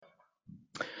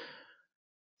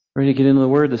Ready to get into the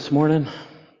Word this morning?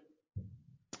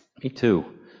 Me too.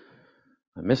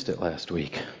 I missed it last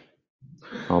week.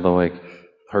 Although I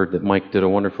heard that Mike did a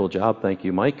wonderful job. Thank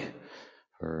you, Mike,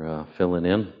 for filling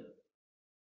in.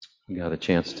 We got a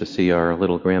chance to see our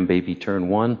little grandbaby turn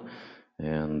 1,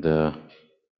 and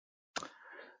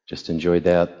just enjoyed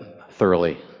that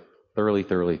thoroughly.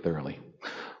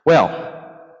 Well,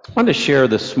 I wanted to share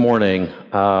this morning,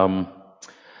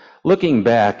 looking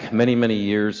back many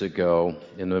years ago,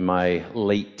 in my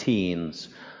late teens,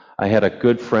 I had a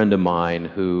good friend of mine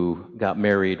who got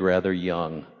married rather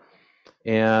young.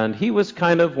 And he was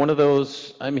kind of one of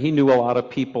those, he knew a lot of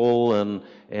people,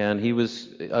 and he was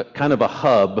kind of a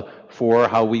hub for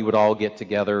how we would all get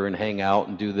together and hang out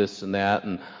and do this and that.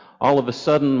 And all of a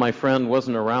sudden, my friend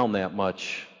wasn't around that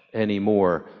much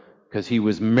anymore because he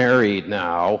was married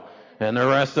now. And the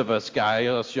rest of us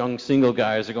young single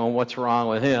guys are going, what's wrong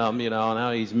with him?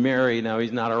 Now he's married, now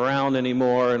he's not around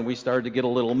anymore. And we started to get a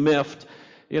little miffed,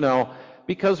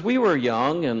 because we were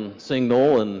young and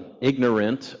single and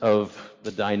ignorant of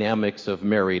the dynamics of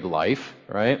married life,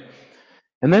 right?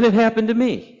 And then it happened to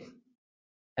me.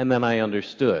 And then I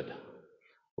understood.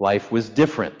 Life was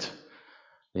different.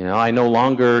 I no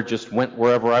longer just went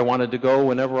wherever I wanted to go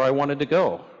whenever I wanted to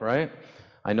go, right?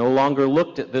 I no longer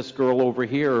looked at this girl over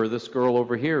here or this girl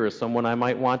over here as someone I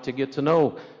might want to get to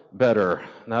know better.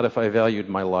 Not if I valued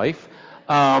my life.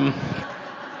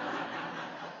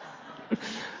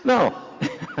 No.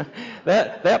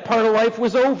 That part of life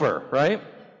was over, right?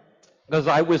 Because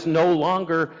I was no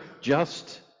longer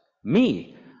just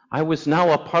me. I was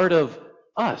now a part of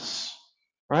us,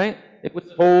 right? It was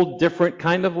a whole different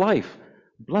kind of life.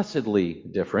 Blessedly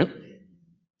different.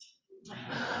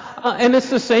 And it's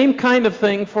the same kind of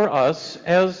thing for us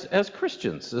as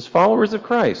Christians, as followers of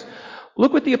Christ.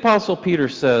 Look what the Apostle Peter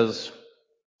says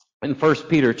in 1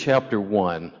 Peter chapter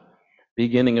 1,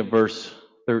 beginning of verse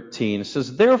 13. It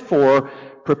says, "Therefore,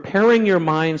 preparing your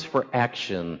minds for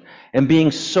action and being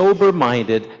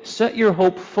sober-minded, set your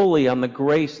hope fully on the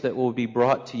grace that will be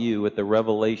brought to you at the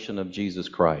revelation of Jesus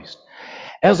Christ.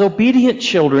 As obedient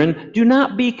children, do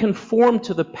not be conformed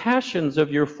to the passions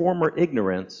of your former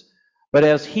ignorance, but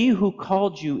as he who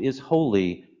called you is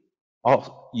holy,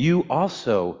 you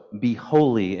also be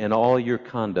holy in all your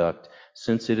conduct,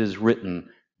 since it is written,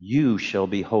 'You shall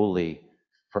be holy,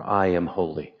 for I am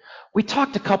holy.'" We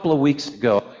talked a couple of weeks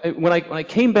ago, when I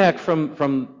came back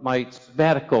from my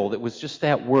sabbatical, that was just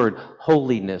that word,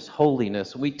 holiness.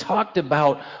 We talked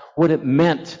about what it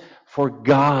meant for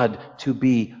God to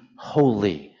be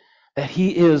holy. That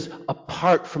he is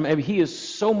apart from he is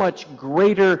so much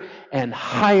greater and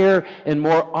higher and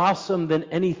more awesome than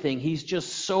anything. He's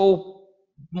just so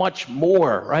much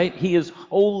more, right? He is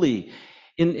holy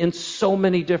in so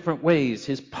many different ways.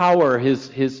 His power,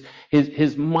 his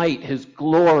might, his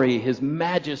glory, his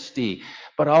majesty,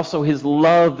 but also his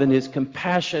love and his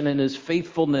compassion and his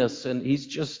faithfulness. And he's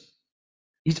just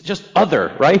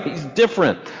other, right? He's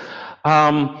different.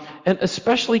 And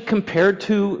especially compared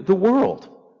to the world,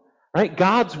 right?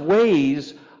 God's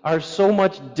ways are so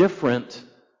much different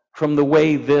from the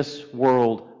way this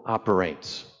world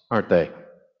operates, aren't they?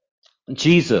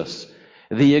 Jesus,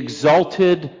 the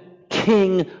exalted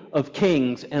King of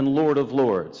kings and Lord of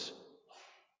lords,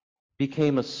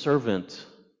 became a servant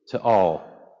to all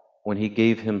when he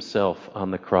gave himself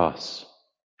on the cross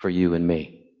for you and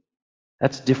me.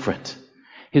 That's different.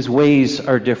 His ways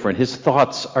are different. His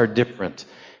thoughts are different.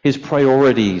 His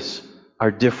priorities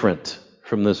are different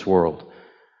from this world.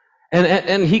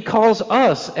 And he calls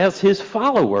us as his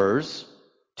followers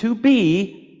to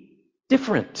be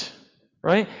different,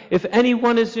 right? If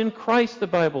anyone is in Christ, the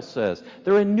Bible says,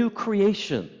 they're a new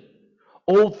creation.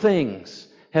 Old things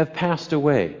have passed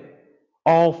away.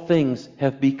 All things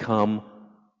have become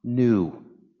new,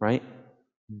 right?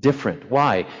 Different.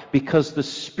 Why? Because the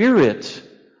Spirit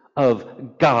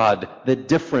of God, the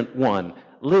different one,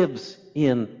 lives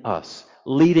in us,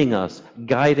 leading us,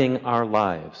 guiding our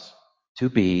lives to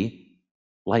be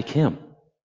like him,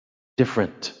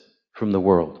 different from the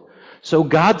world. So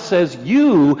God says,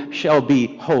 you shall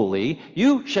be holy,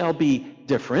 you shall be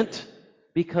different,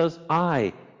 because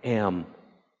I am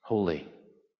holy.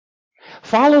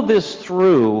 Follow this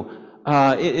through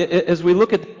as we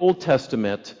look at the Old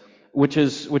Testament, which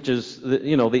is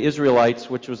the Israelites,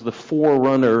 which was the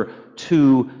forerunner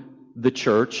to the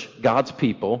church, God's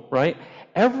people, right?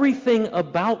 Everything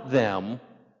about them,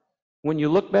 when you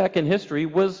look back in history,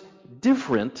 was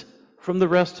different from the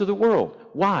rest of the world.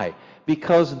 Why?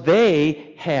 Because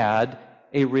they had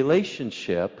a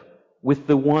relationship with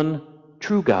the one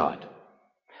true God.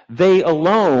 They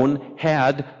alone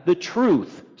had the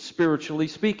truth, spiritually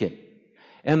speaking.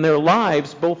 And their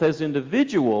lives, both as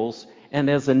individuals and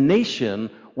as a nation,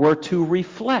 were to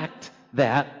reflect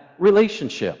that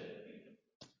relationship.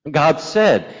 God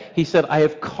said, He said, I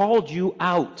have called you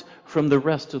out from the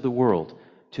rest of the world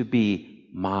to be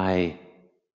my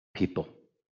people.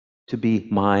 To be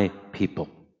my people.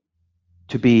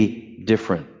 To be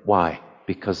different. Why?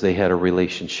 Because they had a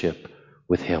relationship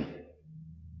with Him.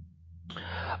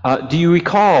 Do you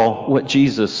recall what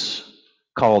Jesus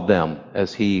called them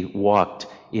as He walked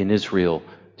in Israel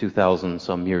 2,000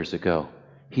 some years ago?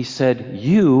 He said,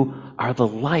 you are the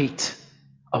light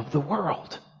of the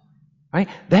world. Right?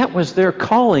 That was their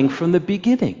calling from the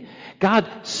beginning. God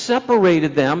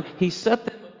separated them. He set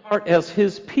them apart as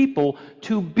His people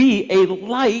to be a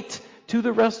light to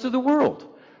the rest of the world.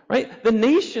 Right? The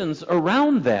nations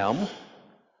around them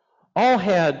all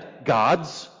had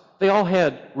gods. They all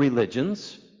had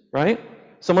religions. Right?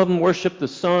 Some of them worshiped the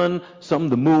sun, some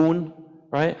the moon.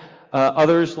 Right?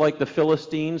 Others, like the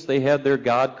Philistines, they had their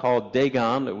god called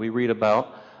Dagon that we read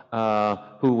about,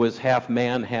 who was half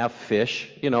man, half fish.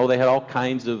 You know, they had all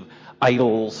kinds of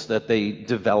idols that they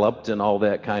developed and all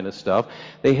that kind of stuff.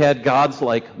 They had gods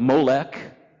like Molech,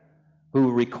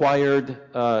 who required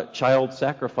child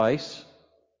sacrifice.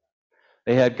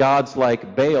 They had gods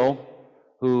like Baal,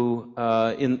 who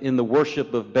in the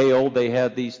worship of Baal, they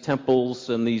had these temples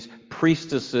and these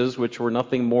priestesses, which were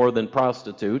nothing more than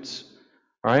prostitutes.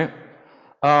 Right?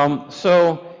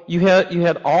 So you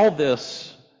had all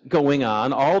this going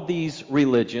on, all these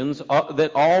religions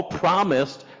that all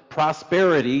promised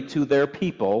prosperity to their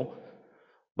people,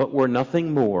 but were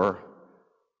nothing more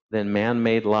than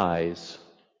man-made lies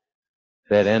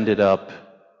that ended up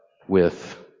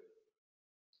with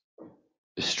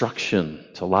destruction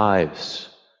to lives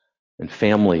and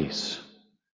families,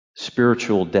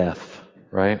 spiritual death,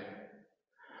 right?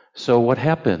 So what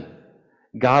happened?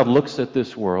 God looks at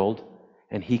this world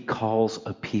and He calls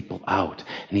a people out.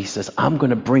 And He says, I'm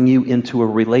going to bring you into a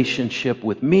relationship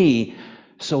with me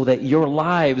so that your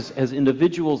lives as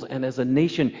individuals and as a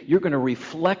nation, you're going to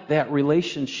reflect that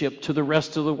relationship to the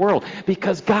rest of the world.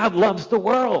 Because God loves the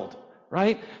world,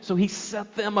 right? So He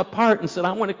set them apart and said,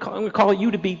 I'm going to call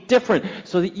you to be different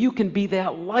so that you can be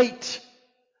that light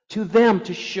to them,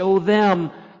 to show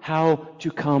them how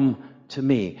to come to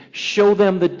me. Show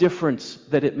them the difference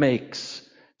that it makes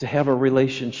to have a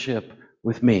relationship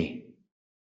with me.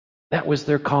 That was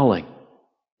their calling.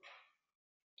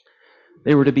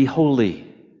 They were to be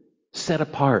holy, set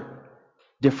apart,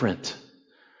 different.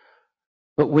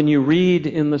 But when you read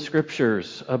in the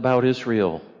scriptures about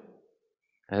Israel,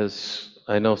 as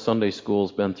I know Sunday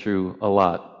school's been through a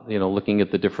lot, looking at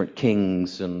the different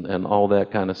kings and all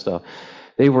that kind of stuff,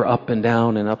 they were up and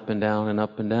down and up and down and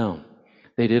up and down.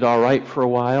 They did all right for a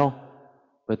while,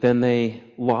 but then they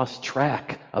lost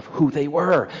track of who they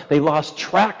were. They lost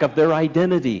track of their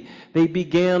identity. They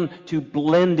began to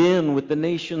blend in with the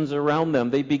nations around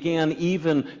them. They began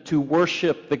even to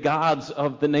worship the gods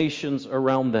of the nations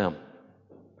around them.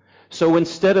 So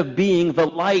instead of being the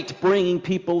light, bringing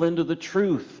people into the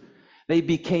truth, they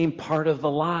became part of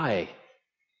the lie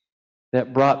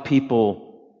that brought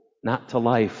people not to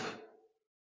life,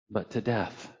 but to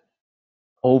death.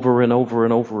 Over and over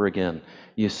and over again,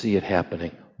 you see it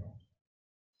happening.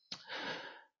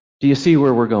 Do you see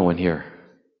where we're going here,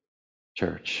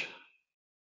 church?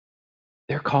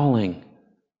 Their calling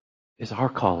is our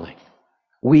calling.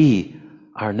 We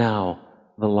are now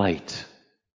the light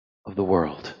of the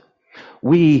world.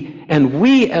 We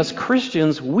as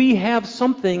Christians, we have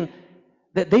something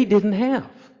that they didn't have.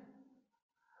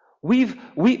 We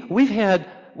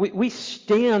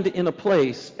stand in a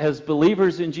place as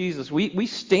believers in Jesus. We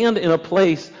stand in a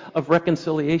place of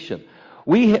reconciliation.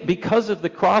 Because of the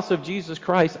cross of Jesus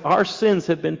Christ, our sins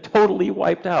have been totally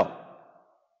wiped out.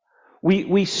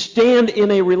 We stand in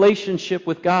a relationship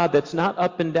with God that's not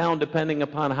up and down depending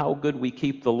upon how good we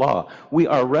keep the law. We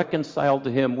are reconciled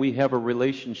to Him. We have a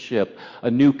relationship,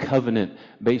 a new covenant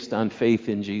based on faith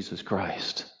in Jesus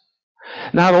Christ.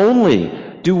 Not only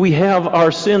do we have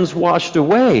our sins washed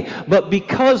away, but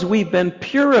because we've been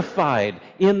purified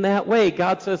in that way,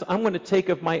 God says, I'm going to take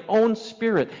of my own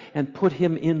Spirit and put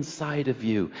Him inside of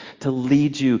you to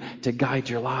lead you, to guide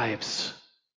your lives.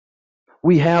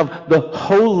 We have the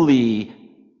holy,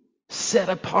 set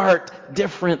apart,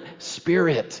 different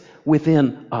Spirit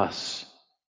within us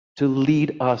to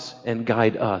lead us and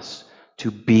guide us to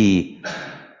be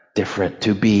different,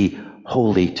 to be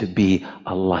holy, to be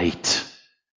a light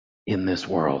in this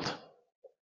world.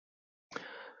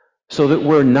 So that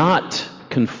we're not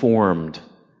conformed,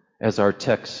 as our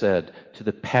text said, to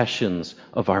the passions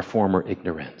of our former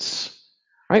ignorance.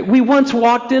 Right? We once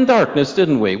walked in darkness,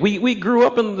 didn't we? We grew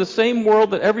up in the same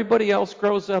world that everybody else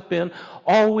grows up in.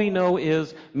 All we know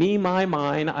is me, my,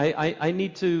 mine. I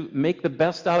need to make the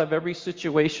best out of every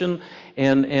situation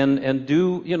and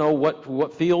do,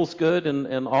 what feels good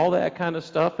and all that kind of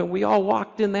stuff. And we all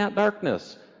walked in that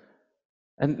darkness.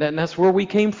 And that's where we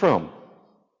came from.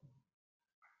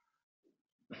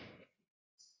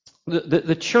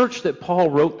 The church that Paul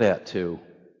wrote that to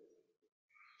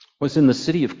was in the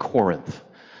city of Corinth.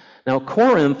 Now,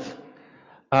 Corinth,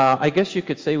 I guess you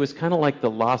could say, was kind of like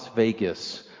the Las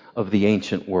Vegas of the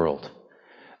ancient world.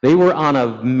 They were on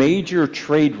a major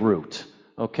trade route,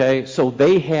 okay? So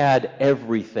they had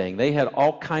everything. They had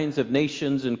all kinds of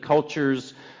nations and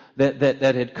cultures that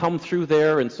had come through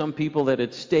there, and some people that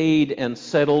had stayed and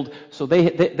settled. So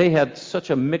they had such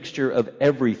a mixture of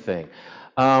everything.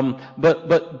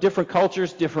 But different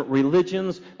cultures, different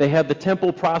religions. They had the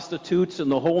temple prostitutes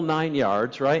and the whole 9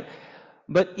 yards, right?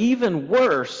 But even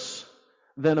worse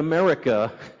than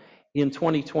America in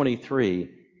 2023,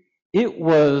 it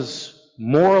was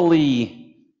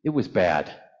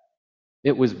bad.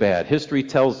 It was bad. History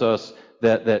tells us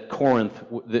that Corinth,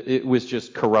 it was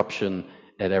just corruption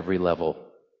at every level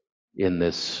in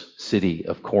this city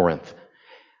of Corinth.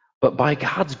 But by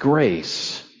God's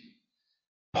grace,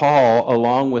 Paul,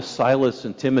 along with Silas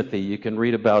and Timothy, you can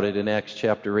read about it in Acts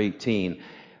chapter 18,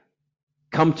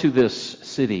 come to this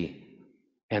city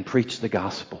and preach the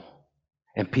gospel.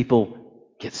 And people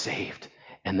get saved.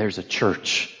 And there's a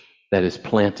church that is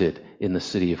planted in the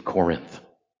city of Corinth.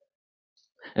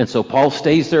 And so Paul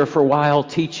stays there for a while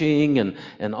teaching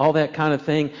and all that kind of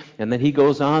thing. And then he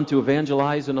goes on to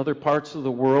evangelize in other parts of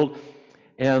the world.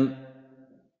 And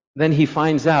then he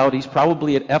finds out, he's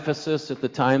probably at Ephesus at the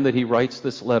time that he writes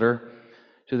this letter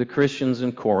to the Christians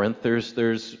in Corinth.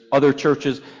 There's other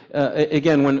churches.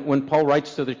 Again, when Paul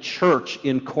writes to the church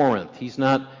in Corinth,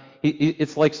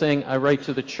 it's like saying, I write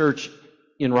to the church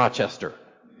in Rochester.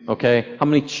 Okay? How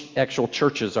many actual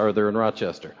churches are there in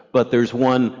Rochester? But there's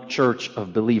one church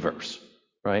of believers,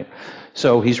 right?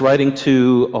 So he's writing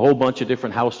to a whole bunch of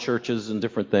different house churches and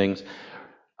different things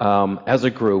as a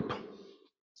group.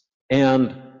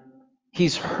 And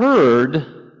he's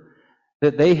heard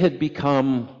that they had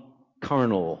become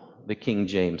carnal, the King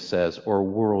James says, or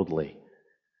worldly.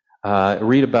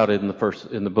 Read about it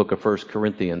in the book of 1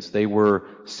 Corinthians. They were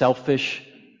selfish.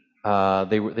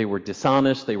 They were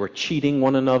dishonest. They were cheating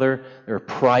one another. They were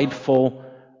prideful.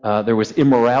 There was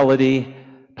immorality,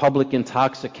 public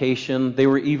intoxication. They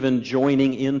were even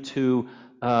joining into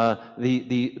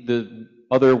the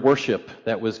other worship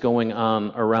that was going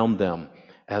on around them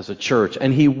as a church.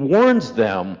 And he warns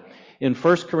them in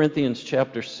 1 Corinthians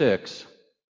chapter 6,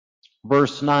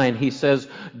 verse 9. He says,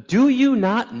 "Do you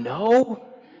not know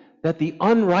that the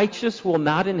unrighteous will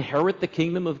not inherit the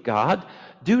kingdom of God?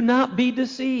 Do not be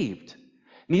deceived.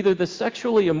 Neither the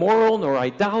sexually immoral, nor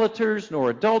idolaters, nor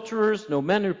adulterers, nor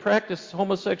men who practice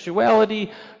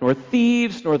homosexuality, nor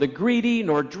thieves, nor the greedy,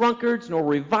 nor drunkards, nor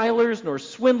revilers, nor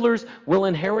swindlers will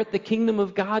inherit the kingdom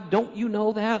of God. Don't you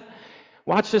know that?"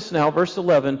 Watch this now, verse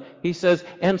 11. He says,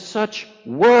 "And such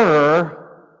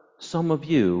were some of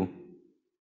you,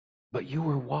 but you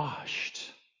were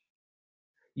washed.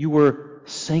 You were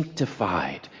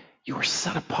sanctified. You were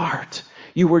set apart.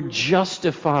 You were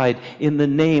justified in the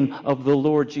name of the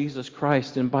Lord Jesus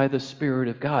Christ and by the Spirit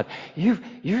of God."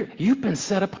 You've been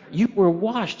set apart. You were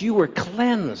washed. You were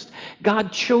cleansed.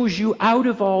 God chose you out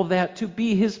of all that to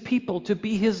be His people, to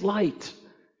be His light.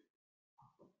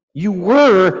 You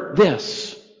were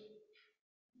this.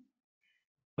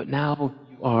 But now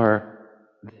you are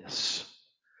this.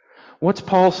 What's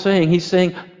Paul saying? He's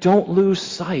saying, don't lose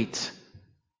sight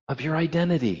of your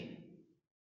identity.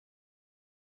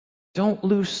 Don't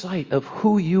lose sight of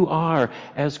who you are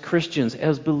as Christians,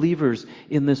 as believers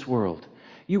in this world.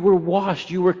 You were washed,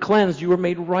 you were cleansed, you were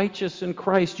made righteous in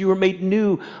Christ, you were made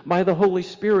new by the Holy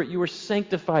Spirit, you were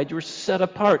sanctified, you were set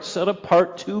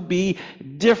apart to be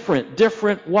different.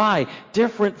 Different why?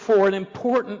 Different for an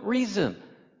important reason.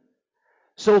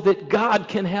 So that God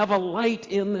can have a light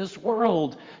in this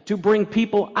world to bring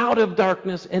people out of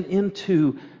darkness and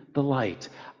into the light,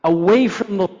 away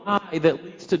from the lie that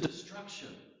leads to destruction,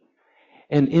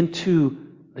 and into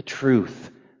the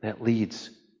truth that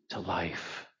leads to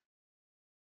life.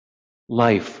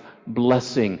 Life,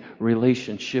 blessing,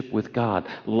 relationship with God,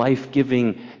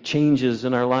 life-giving changes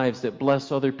in our lives that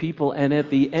bless other people, and at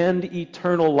the end,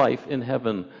 eternal life in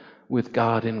heaven with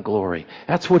God in glory.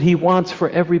 That's what He wants for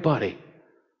everybody.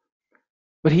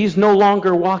 But He's no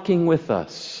longer walking with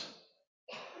us.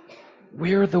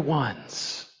 We're the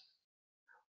ones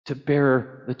to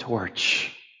bear the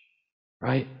torch,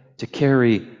 right? To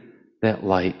carry that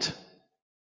light,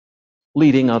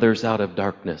 leading others out of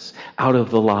darkness, out of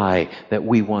the lie that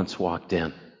we once walked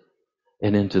in,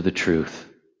 and into the truth,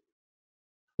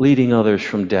 leading others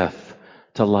from death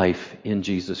to life in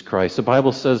Jesus Christ. The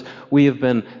Bible says we have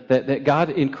been, that God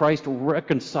in Christ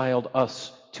reconciled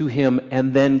us to Him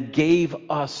and then gave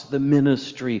us the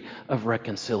ministry of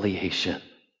reconciliation.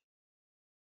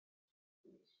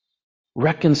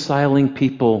 Reconciling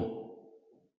people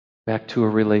back to a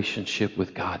relationship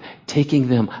with God, taking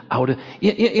them out of,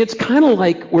 it's kind of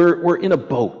like we're in a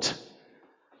boat.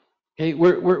 Okay,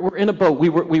 we're in a boat. We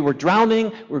were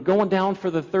drowning. We're going down for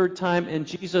the third time, and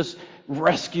Jesus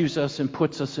rescues us and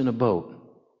puts us in a boat.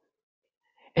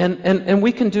 And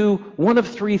we can do one of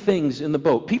three things in the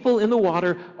boat. People in the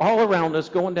water all around us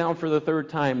going down for the third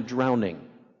time, drowning.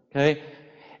 Okay?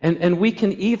 And we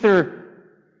can either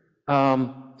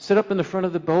sit up in the front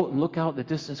of the boat and look out in the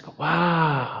distance and go,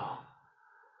 wow,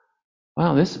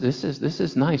 this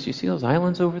is nice. You see those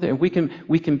islands over there? And we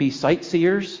can be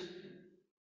sightseers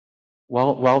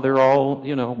while they're all,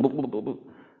 blah, blah, blah, blah.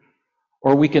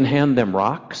 Or we can hand them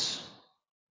rocks,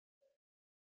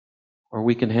 or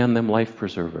we can hand them life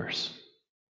preservers.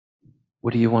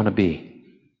 What do you want to be?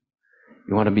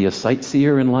 You want to be a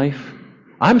sightseer in life?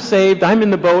 I'm saved, I'm in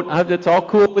the boat, it's all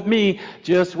cool with me,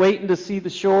 just waiting to see the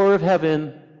shore of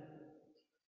heaven.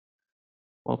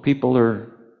 While people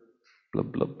are blah,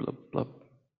 blah, blah, blah.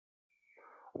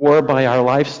 Or by our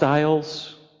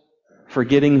lifestyles,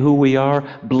 forgetting who we are,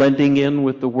 blending in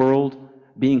with the world,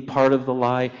 being part of the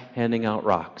lie, handing out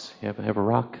rocks. You have a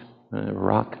rock? A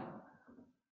rock?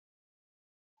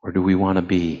 Or do we want to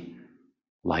be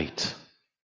light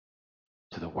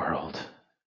to the world,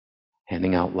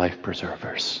 handing out life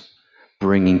preservers,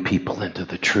 bringing people into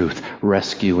the truth,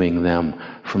 rescuing them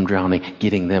from drowning,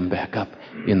 getting them back up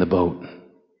in the boat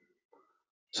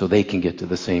so they can get to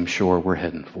the same shore we're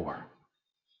heading for?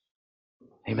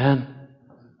 Amen?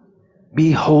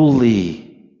 Be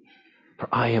holy, for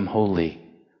I am holy.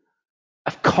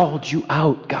 I've called you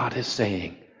out, God is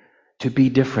saying, to be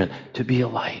different, to be a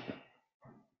light,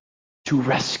 to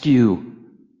rescue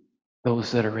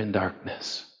those that are in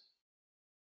darkness.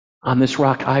 On this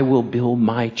rock I will build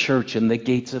my church, and the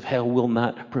gates of hell will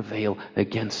not prevail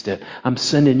against it. I'm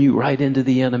sending you right into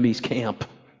the enemy's camp,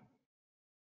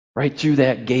 right through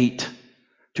that gate,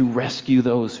 to rescue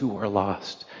those who are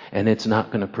lost, and it's not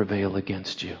going to prevail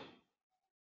against you.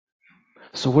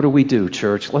 So what do we do,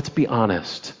 church? Let's be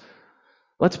honest.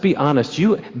 Let's be honest.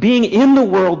 Being in the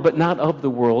world but not of the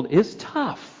world is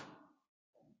tough,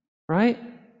 right?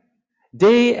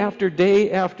 Day after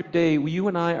day after day, you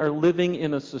and I are living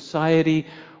in a society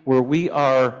where we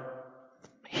are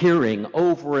hearing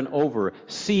over and over,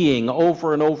 seeing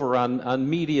over and over on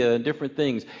media and different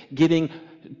things, getting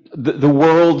the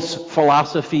world's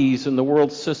philosophies and the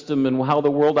world's system and how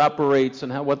the world operates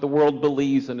and what the world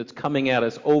believes, and it's coming at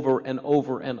us over and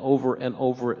over and over and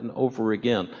over and over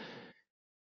again.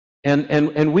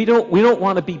 And we don't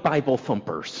want to be Bible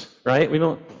thumpers, right? We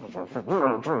don't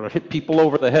hit people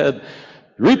over the head.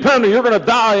 Repent or you're going to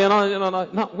die.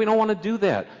 No, we don't want to do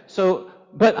that. So,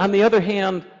 but on the other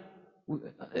hand,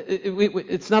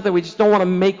 it's not that we just don't want to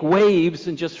make waves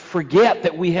and just forget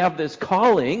that we have this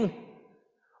calling.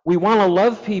 We want to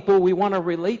love people. We want to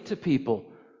relate to people.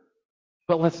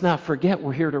 But let's not forget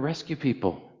we're here to rescue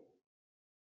people.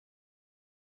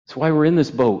 That's why we're in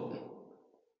this boat.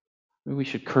 Maybe we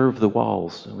should curve the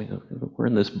walls. We're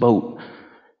in this boat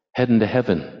heading to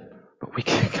heaven, but we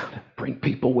gotta bring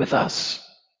people with us,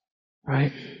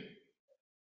 right?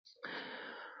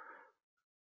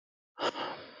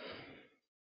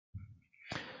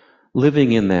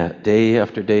 Living in that day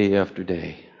after day after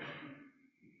day,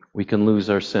 we can lose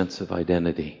our sense of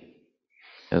identity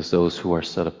as those who are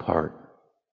set apart,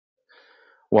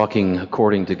 walking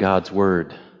according to God's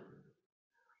word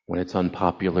when it's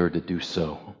unpopular to do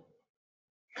so.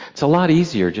 It's a lot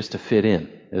easier just to fit in,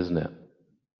 isn't it?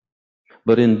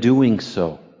 But in doing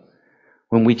so,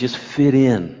 when we just fit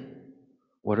in,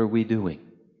 what are we doing?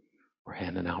 We're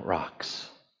handing out rocks.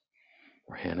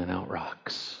 We're handing out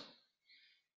rocks.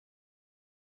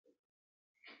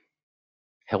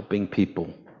 Helping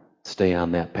people stay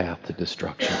on that path to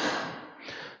destruction.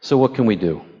 So what can we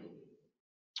do?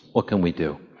 What can we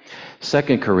do?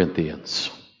 2 Corinthians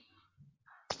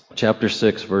chapter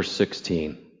 6, verse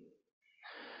 16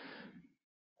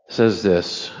 says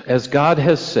this, "As God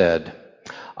has said,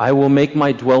 I will make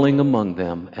my dwelling among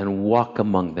them and walk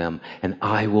among them, and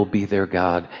I will be their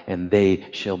God, and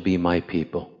they shall be my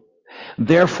people.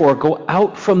 Therefore, go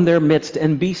out from their midst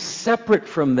and be separate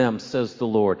from them, says the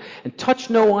Lord, and touch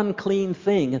no unclean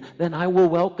thing. Then I will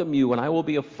welcome you, and I will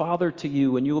be a father to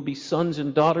you, and you will be sons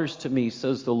and daughters to me,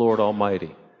 says the Lord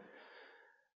Almighty.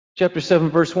 Chapter 7,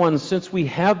 verse 1, since we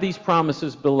have these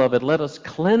promises, beloved, let us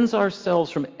cleanse ourselves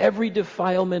from every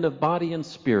defilement of body and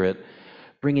spirit,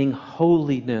 bringing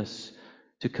holiness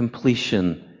to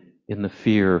completion in the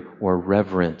fear or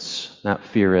reverence, not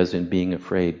fear as in being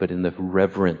afraid, but in the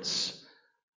reverence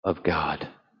of God.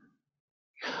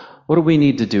 What do we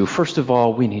need to do? First of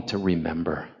all, we need to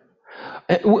remember.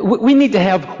 We need to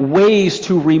have ways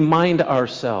to remind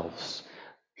ourselves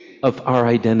of our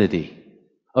identity,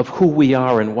 of who we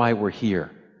are and why we're here.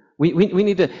 We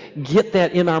need to get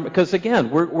that in our, because again,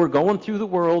 we're going through the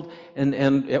world and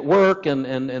at work and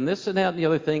this and that and the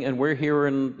other thing, and we're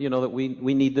hearing, that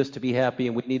we need this to be happy,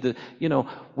 and we need to,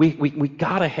 we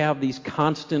gotta have these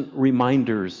constant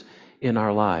reminders in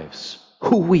our lives.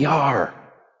 Who we are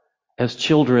as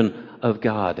children of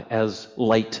God, as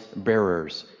light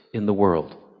bearers in the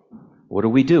world. What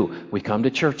do? We come to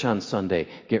church on Sunday,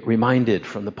 get reminded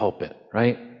from the pulpit,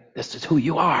 right? This is who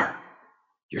you are.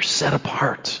 You're set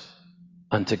apart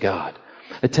unto God.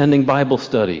 Attending Bible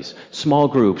studies, small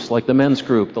groups like the men's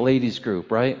group, the ladies group,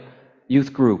 right?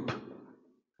 Youth group,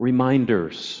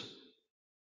 reminders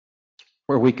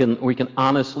where we can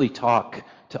honestly talk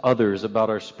to others about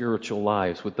our spiritual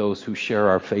lives with those who share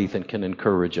our faith and can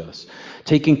encourage us.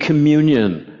 Taking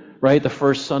communion, right? The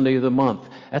first Sunday of the month.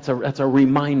 That's a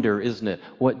reminder, isn't it?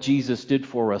 What Jesus did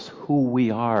for us, who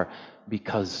we are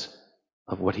because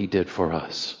of what he did for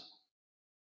us.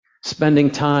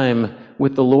 Spending time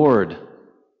with the Lord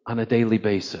on a daily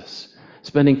basis.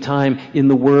 Spending time in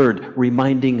the Word,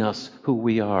 reminding us who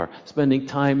we are. Spending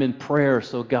time in prayer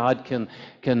so God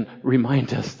can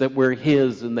remind us that we're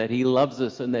his and that he loves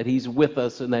us and that he's with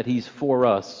us and that he's for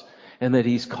us and that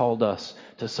he's called us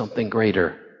to something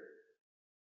greater.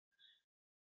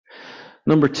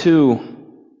 Number 2,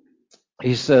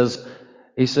 he says,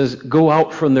 go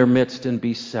out from their midst and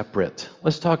be separate.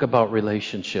 Let's talk about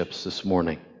relationships this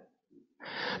morning.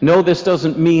 No, this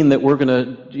doesn't mean that we're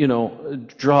going to,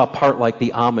 draw apart like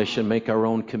the Amish and make our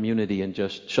own community and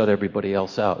just shut everybody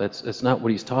else out. That's not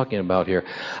what he's talking about here.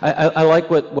 I like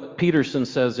what Peterson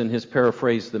says in his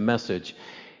paraphrase, The Message.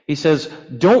 He says,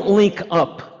 don't link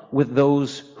up with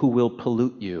those who will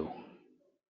pollute you.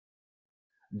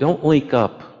 Don't link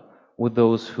up with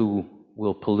those who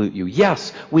will pollute you.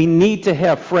 Yes, we need to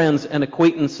have friends and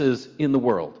acquaintances in the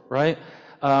world, right?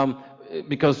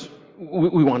 Because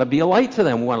we want to be a light to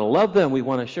them. We want to love them. We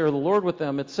want to share the Lord with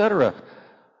them, etc.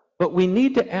 But we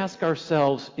need to ask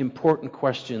ourselves important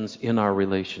questions in our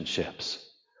relationships.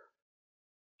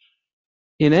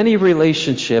 In any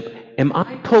relationship, am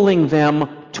I pulling them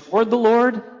toward the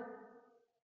Lord?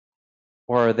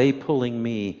 Or are they pulling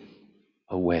me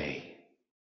away?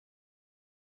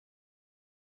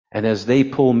 And as they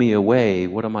pull me away,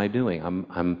 what am I doing?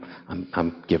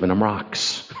 I'm giving them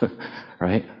rocks,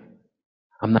 right?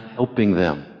 I'm not helping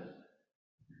them.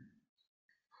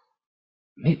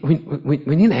 We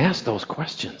need to ask those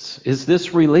questions. Is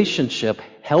this relationship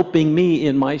helping me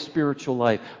in my spiritual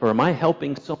life? Or am I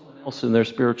helping someone else in their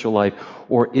spiritual life?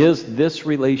 Or is this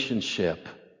relationship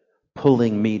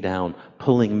pulling me down,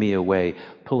 pulling me away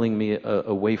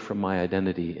from my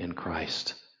identity in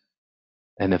Christ?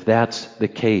 And if that's the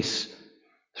case,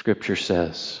 Scripture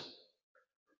says,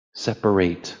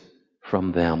 separate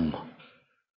from them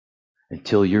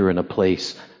until you're in a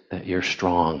place that you're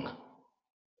strong,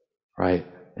 right?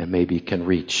 And maybe can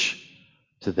reach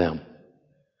to them.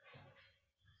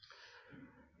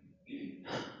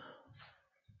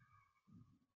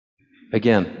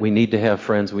 Again, we need to have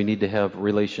friends. We need to have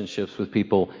relationships with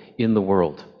people in the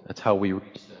world. That's how we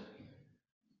reach them.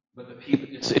 But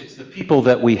it's the people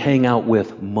that we hang out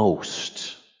with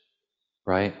most,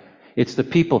 right? It's the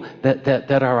people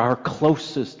that are our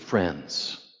closest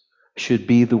friends should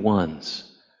be the ones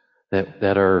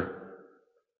that are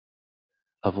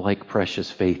of like precious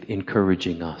faith,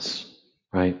 encouraging us,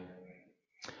 right?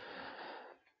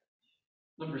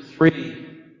 Number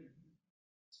 3,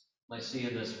 I see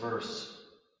in this verse,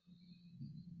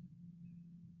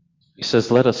 he says,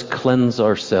 let us cleanse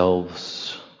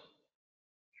ourselves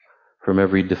from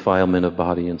every defilement of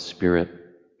body and spirit.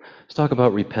 Let's talk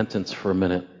about repentance for a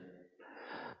minute.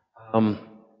 Oh,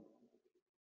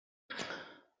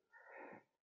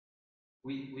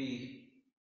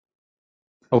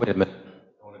 wait a minute.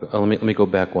 Let me go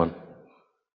back one.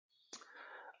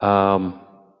 On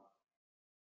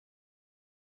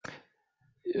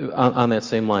that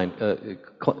same line,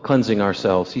 cleansing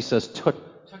ourselves, he says, touch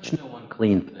no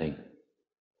unclean thing.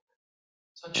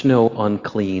 Touch no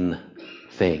unclean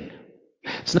thing.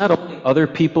 It's not only other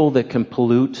people that can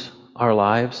pollute our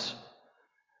lives,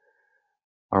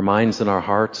 our minds and our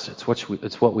hearts. It's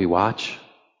what we watch.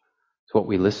 It's what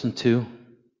we listen to.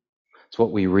 It's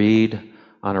what we read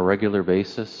on a regular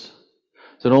basis.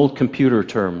 It's an old computer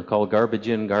term called garbage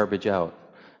in, garbage out.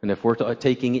 And if we're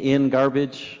taking in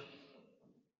garbage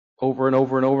over and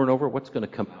over and over and over, what's going to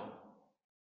come out?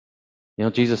 You know,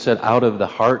 Jesus said, out of the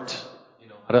heart,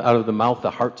 out of the mouth,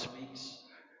 the heart speaks,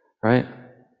 right?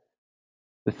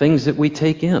 The things that we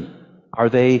take in, are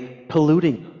they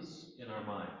polluting us in our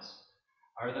minds?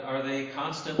 Are they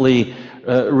constantly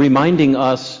reminding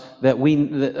us that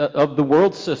of the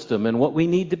world system and what we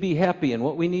need to be happy and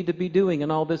what we need to be doing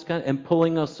and all this kind, and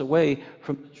pulling us away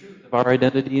from the truth of our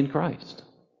identity in Christ?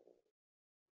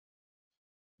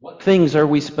 What things are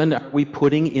we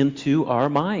putting into our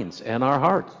minds and our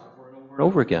hearts over and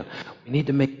over again? We need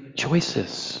to make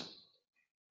choices,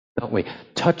 don't we?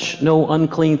 Touch no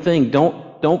unclean thing.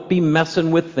 Don't be messing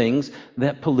with things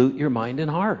that pollute your mind and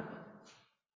heart.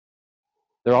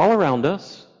 They're all around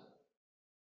us.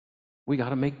 We got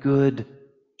to make good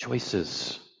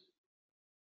choices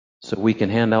so we can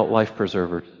hand out life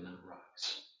preservers and not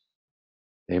rocks.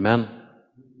 Amen?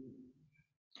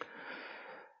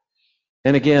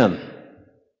 And again,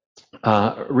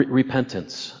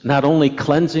 repentance. Not only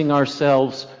cleansing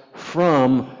ourselves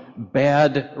from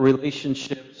bad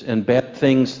relationships and bad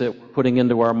things that we're putting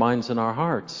into our minds and our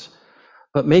hearts,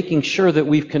 but making sure that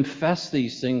we've confessed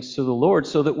these things to the Lord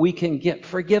so that we can get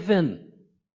forgiven,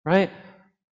 right?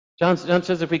 John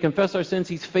says if we confess our sins,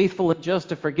 He's faithful and just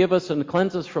to forgive us and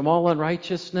cleanse us from all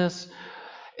unrighteousness.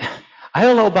 I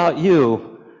don't know about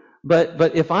you,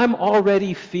 but if I'm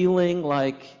already feeling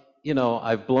like,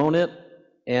 I've blown it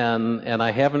and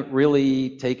I haven't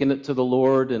really taken it to the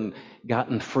Lord and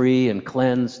gotten free and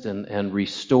cleansed and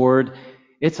restored,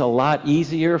 it's a lot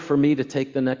easier for me to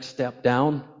take the next step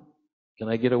down. Can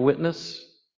I get a witness?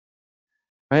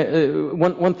 Right?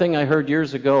 One thing I heard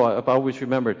years ago, I've always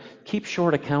remembered, keep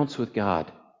short accounts with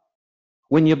God.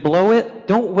 When you blow it,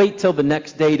 don't wait till the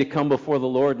next day to come before the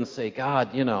Lord and say,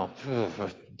 God, I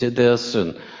did this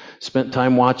and spent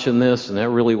time watching this and that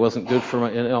really wasn't good for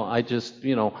me. I just,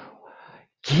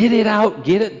 get it out,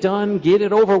 get it done, get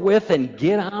it over with, and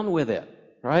get on with it,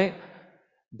 right?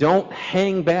 Don't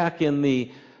hang back in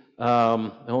the,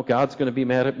 God's going to be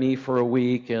mad at me for a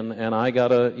week and I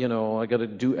gotta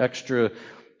do extra,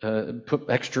 put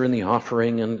extra in the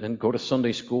offering and go to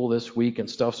Sunday school this week and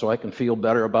stuff so I can feel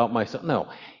better about myself. No.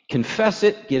 Confess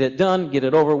it, get it done, get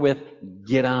it over with,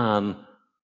 get on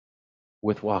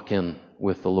with walking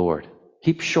with the Lord.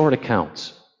 Keep short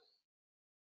accounts.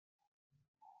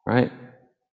 Right?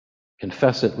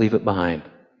 Confess it, leave it behind.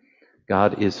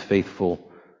 God is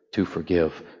faithful to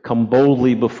forgive. Come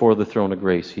boldly before the throne of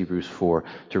grace, Hebrews 4,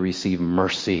 to receive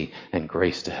mercy and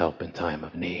grace to help in time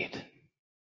of need.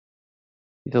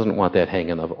 He doesn't want that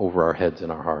hanging over our heads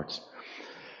and our hearts.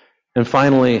 And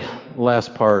finally,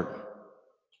 last part,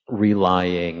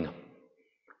 relying.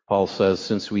 Paul says,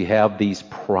 since we have these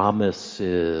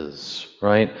promises,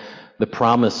 right? The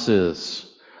promises,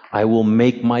 I will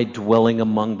make my dwelling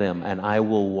among them, and I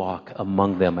will walk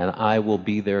among them, and I will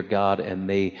be their God, and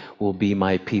they will be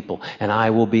my people. And I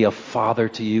will be a father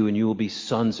to you, and you will be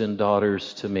sons and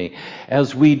daughters to me.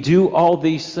 As we do all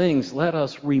these things, let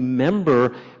us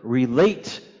remember,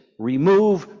 relate,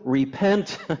 remove,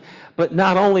 repent. But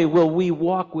not only will we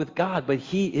walk with God, but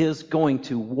He is going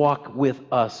to walk with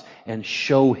us and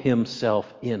show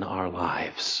Himself in our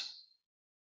lives.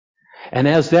 And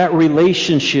as that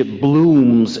relationship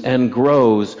blooms and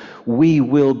grows, we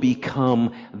will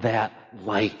become that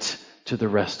light to the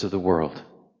rest of the world.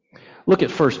 Look at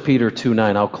 1 Peter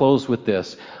 2:9. I'll close with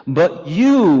this. But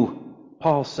you,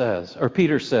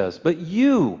 Peter says, but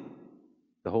you,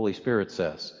 the Holy Spirit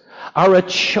says, are a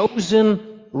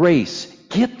chosen race.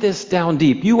 Get this down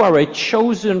deep. You are a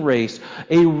chosen race,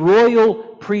 a royal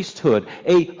priesthood,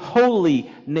 a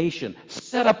holy nation,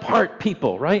 set apart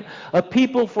people, right? A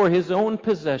people for His own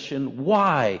possession.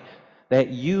 Why? That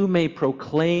you may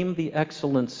proclaim the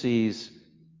excellencies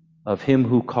of Him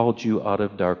who called you out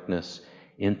of darkness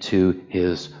into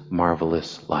His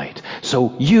marvelous light.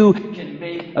 So you can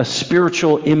make a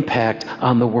spiritual impact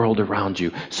on the world around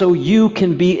you. So you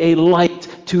can be a light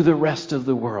to the rest of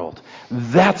the world.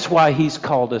 That's why He's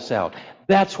called us out.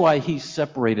 That's why He's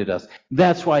separated us.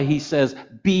 That's why He says,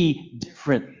 be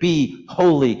different, be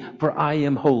holy, for I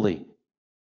am holy.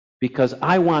 Because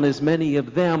I want as many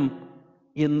of them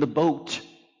in the boat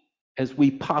as we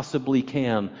possibly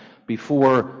can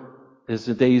before, as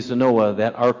the days of Noah,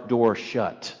 that ark door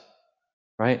shut.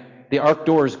 Right? The ark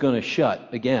door is going to shut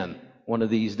again one of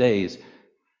these days.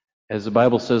 As the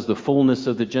Bible says, the fullness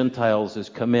of the Gentiles has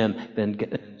come in, then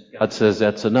God says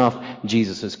that's enough.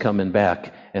 Jesus is coming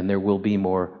back, and there will be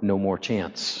no more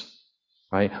chance.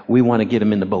 Right? We want to get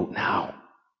him in the boat now.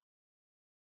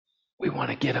 We want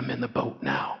to get him in the boat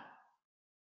now.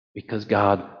 Because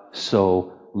God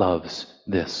so loves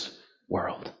this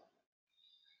world.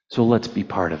 So let's be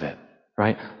part of it,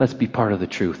 right? Let's be part of the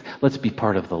truth. Let's be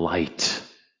part of the light.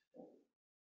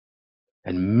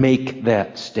 And make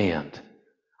that stand.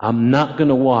 I'm not going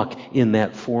to walk in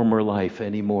that former life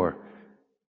anymore.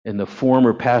 In the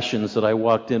former passions that I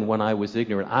walked in when I was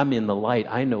ignorant. I'm in the light.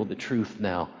 I know the truth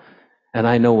now. And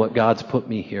I know what God's put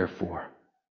me here for.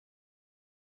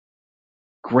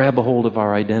 Grab a hold of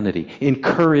our identity.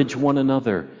 Encourage one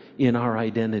another in our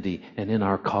identity and in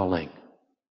our calling.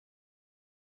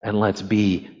 And let's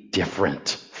be different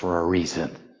for a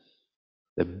reason.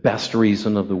 The best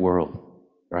reason of the world,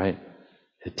 right?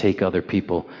 To take other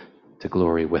people to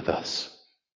glory with us.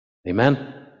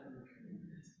 Amen?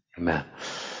 Amen.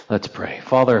 Let's pray.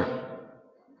 Father,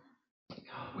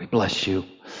 we bless you.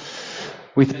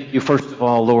 We thank you, first of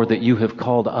all, Lord, that you have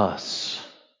called us.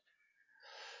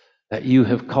 That you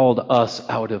have called us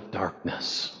out of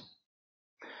darkness.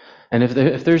 And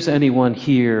if there's anyone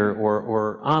here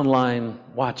or online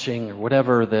watching or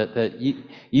whatever that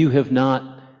you have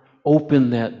not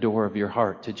opened that door of your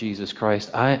heart to Jesus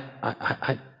Christ,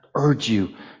 I urge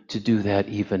you to do that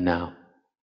even now.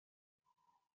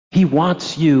 He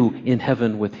wants you in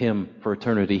heaven with him for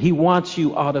eternity. He wants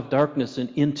you out of darkness and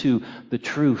into the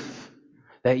truth,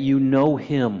 that you know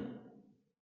him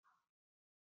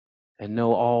and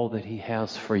know all that he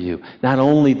has for you. Not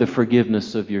only the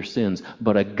forgiveness of your sins,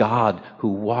 but a God who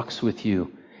walks with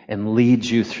you and leads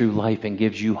you through life and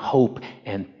gives you hope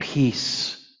and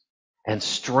peace and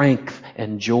strength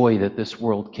and joy that this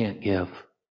world can't give.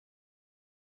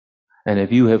 And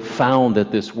if you have found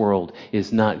that this world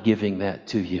is not giving that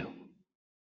to you,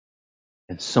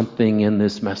 and something in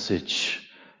this message,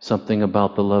 something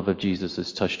about the love of Jesus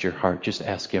has touched your heart, just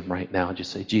ask him right now.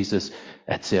 Just say, Jesus,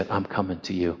 that's it. I'm coming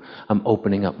to you. I'm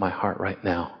opening up my heart right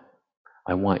now.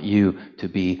 I want you to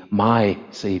be my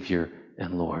Savior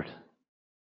and Lord.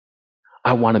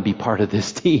 I want to be part of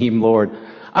this team, Lord.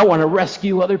 I want to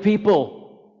rescue other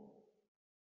people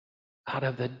out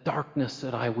of the darkness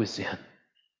that I was in.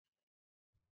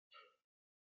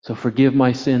 So forgive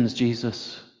my sins,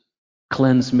 Jesus.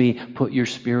 Cleanse me. Put your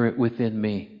Spirit within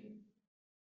me.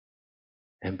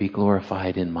 And be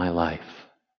glorified in my life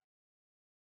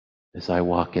as I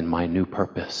walk in my new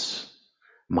purpose,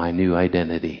 my new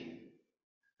identity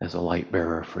as a light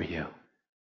bearer for you.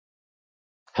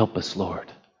 Help us,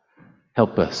 Lord.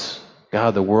 Help us.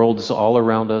 God, the world is all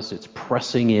around us. It's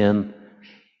pressing in.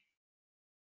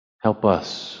 Help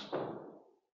us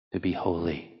to be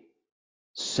holy,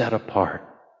 set apart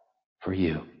for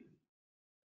you,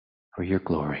 for your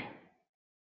glory.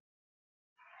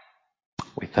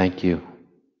 We thank you.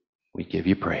 We give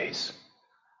you praise.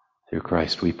 Through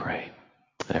Christ we pray.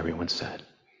 Everyone said,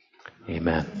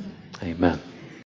 amen. Amen.